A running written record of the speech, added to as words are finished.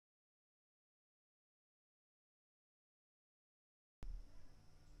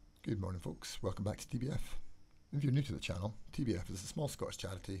Good morning folks, welcome back to TBF. If you're new to the channel, TBF is a small Scottish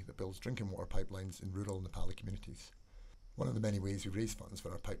charity that builds drinking water pipelines in rural Nepali communities. One of the many ways we raise funds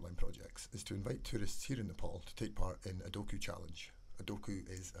for our pipeline projects is to invite tourists here in Nepal to take part in a Doku challenge. A Doku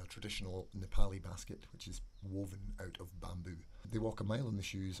is a traditional Nepali basket which is woven out of bamboo. They walk a mile in the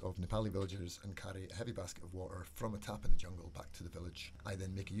shoes of Nepali villagers and carry a heavy basket of water from a tap in the jungle back to the village. I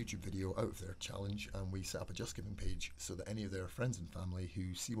then make a YouTube video out of their challenge and we set up a Just Giving page so that any of their friends and family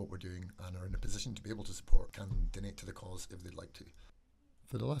who see what we're doing and are in a position to be able to support can donate to the cause if they'd like to.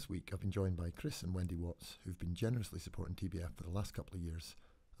 For the last week I've been joined by Chris and Wendy Watts, who've been generously supporting TBF for the last couple of years,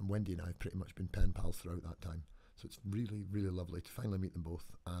 and Wendy and I have pretty much been pen pals throughout that time. So it's really, really lovely to finally meet them both,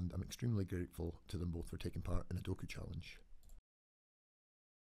 and I'm extremely grateful to them both for taking part in a Doku challenge.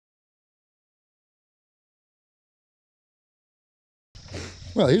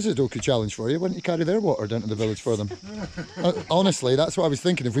 Well, here's a Doku challenge for you. Why don't you carry their water down to the village for them? Honestly, that's what I was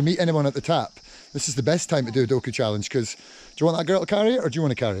thinking. If we meet anyone at the tap, this is the best time to do a Doku challenge, because do you want that girl to carry it or do you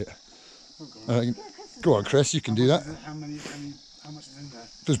want to carry it? Go on, Chris, you can do that. How much is in there?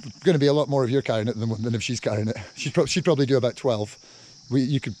 There's going to be a lot more of you carrying it than if she's carrying it. She'd probably do about 12.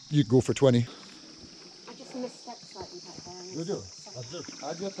 You could go for 20. I just misstepped slightly back there. Did you?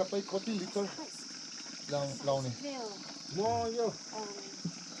 Add your tapai koti liter. Launi. No, yo.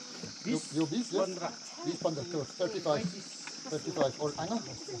 Yo bis, yes? Bis 35. 35. Or anga?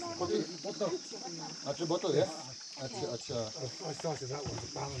 Koti bottle. That's a bottle, yes? I started that one to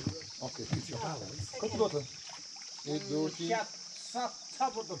balance. Okay. It's your balance. Koti bottle. 1, 2, 3.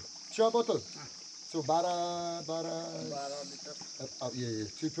 Cha bottle. So bara. Yeah.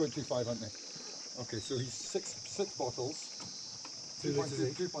 2.25, aren't they? Okay, so he's six bottles.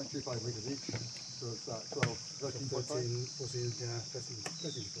 2.25 litres each. So it's that 12, 13, 14, yeah, 13,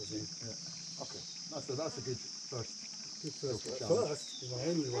 14. Yeah. Okay, that's a good first. Good first is my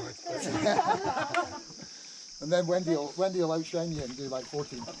only one expecting. And then Wendy will outshine you and do like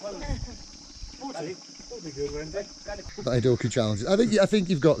 14. 40? That'll be good, Wendy. The Doku challenge. I think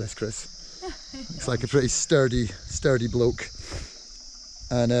you've got this, Chris. Looks like a pretty sturdy bloke.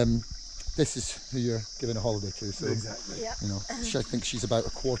 And this is who you're giving a holiday to. So exactly. You know, I think she's about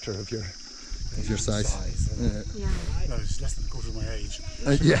a quarter of your size. Yeah. No, it's less than a quarter of my age.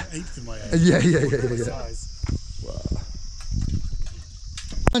 Yeah. Eighth of my age. Yeah. Size. Wow.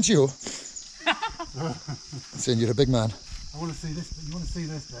 And you? Saying you're a big man. I want to see this. You want to see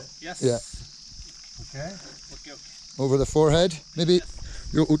this bit? Yes. Yeah. Okay. Okay. Over the forehead, maybe.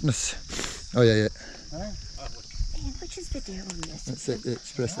 Your utness. Oh yeah. Right. Which is video on this? That's it.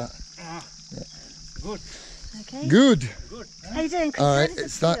 Express that. Yeah. Good. Okay. Good. Good. How you doing, Chris? All right. How does it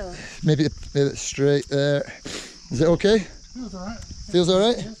It's that. feel? Maybe it's straight there. Is it okay? Feels alright. Feels all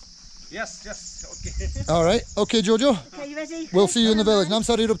right. Yes. Okay. All right. Okay, Jojo. Okay, you ready? We'll see you in the village.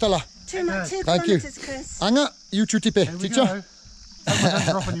 Namsari Ruptala. 2 Thank you. kilometres, Chris. Anga, you chutipe. Here we Teacher. go. Don't let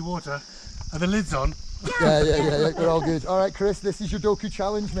her drop any water. Are the lids on? Yeah. We're all good. All right, Chris. This is your Doku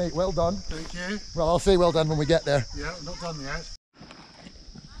challenge, mate. Well done. Thank you. Well, I'll say well done when we get there. Yeah, not done yet.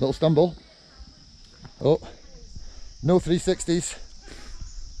 Little stumble. Oh, no 360s.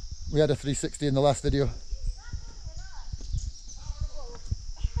 We had a 360 in the last video.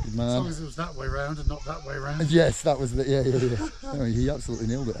 Good As long man. as it was that way round and not that way round. Yes, that was the, yeah. Oh, he absolutely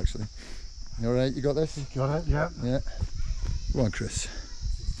nailed it, actually. You all right? You got this? Got it, yeah. Yeah. Go on, Chris.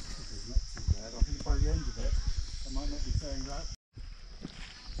 I think by the end of it, I might not be saying that.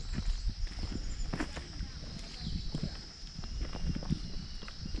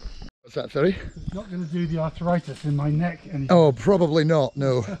 What's that, sorry? It's not going to do the arthritis in my neck anymore. Oh, probably not,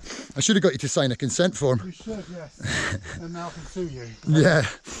 no. I should have got you to sign a consent form. You should, yes. And now I can sue you. Yeah,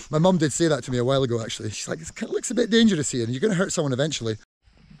 my mum did say that to me a while ago, actually. She's like, it looks a bit dangerous here and you're going to hurt someone eventually.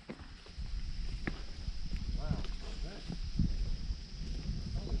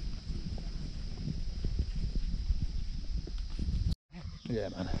 Yeah,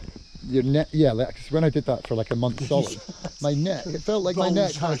 man. Your neck, yeah, like, 'cause when I did that for like a month solid, my neck, it felt like my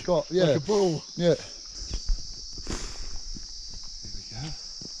neck has got, yeah. Like a bull. Yeah. Here we go.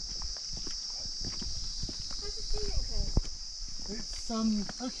 How's it feeling, Chris? It's,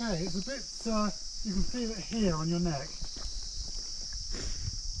 okay, it's a bit, you can feel it here on your neck.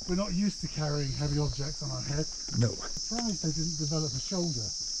 We're not used to carrying heavy objects on our head. No. I'm surprised they didn't develop a shoulder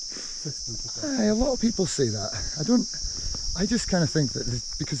system for that. A lot of people say that. I just kind of think that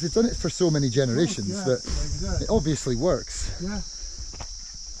because they've done it for so many generations that it obviously works. Yeah.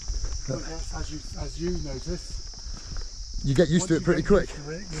 But yes, as you notice, You get used to it pretty quick.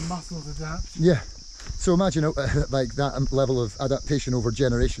 Your muscles adapt. Yeah. So imagine like that level of adaptation over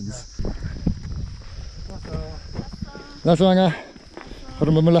generations. Yeah. That's Anga.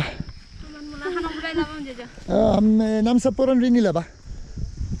 Orang mula. Nam sapuran rini lah ba.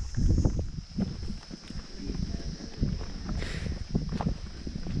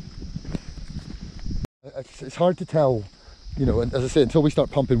 It's hard to tell, you know, and as I say, until we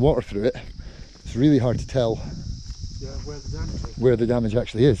start pumping water through it, it's really hard to tell where the damage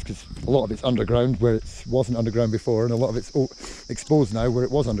actually is, because a lot of it's underground where it wasn't underground before, and a lot of it's exposed now where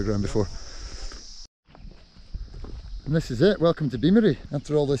it was underground before. And this is it. Welcome to Bimiri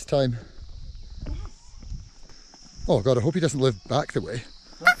after all this time. Oh God, I hope he doesn't live back the way.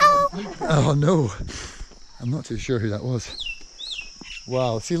 Oh no, I'm not too sure who that was.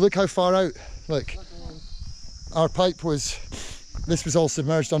 Wow, see, look how far out. Look, our pipe was, this was all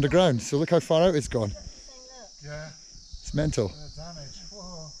submerged underground, so look how far out it's gone. Yeah. It's mental. Damage.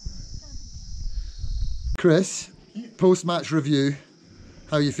 Whoa. Chris, post-match review,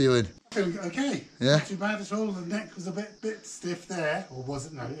 how are you feeling? Feeling okay. Yeah? Not too bad at all. The neck was a bit stiff there, or was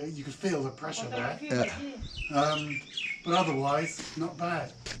it? No, you could feel the pressure there. Yeah. But otherwise, not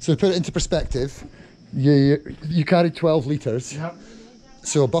bad. So to put it into perspective, you carried 12 litres, Yep.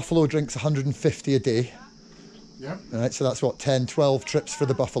 so a buffalo drinks 150 a day. Yep. Right, so that's what, 10, 12 trips for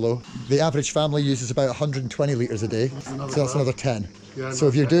the buffalo. The average family uses about 120 litres a day, so that's another 10. Yeah, so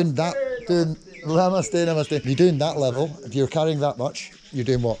if you're doing that, Namaste, Namaste. If you're doing that level, if you're carrying that much, you're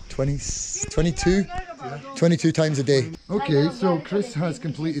doing what, 22 times a day. Okay, so Chris has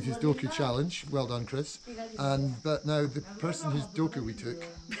completed his Doku challenge. Well done, Chris. But now the person whose Doku we took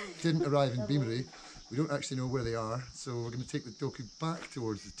didn't arrive in Bimiri. We don't actually know where they are, so we're going to take the Doku back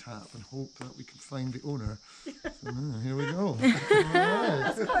towards the tap and hope that we can find the owner. So, here we go. Right.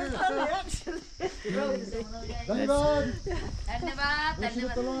 That's quite funny, actually.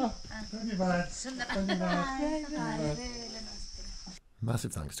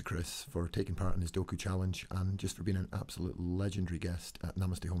 Massive thanks to Chris for taking part in his Doku challenge and just for being an absolute legendary guest at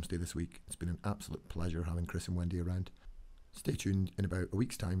Namaste Homestay this week. It's been an absolute pleasure having Chris and Wendy around. Stay tuned in about a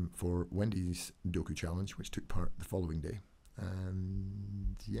week's time for Wendy's Doku challenge, which took part the following day.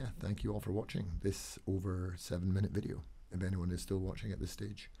 And yeah, thank you all for watching this over 7-minute video. If anyone is still watching at this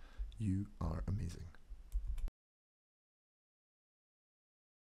stage, you are amazing.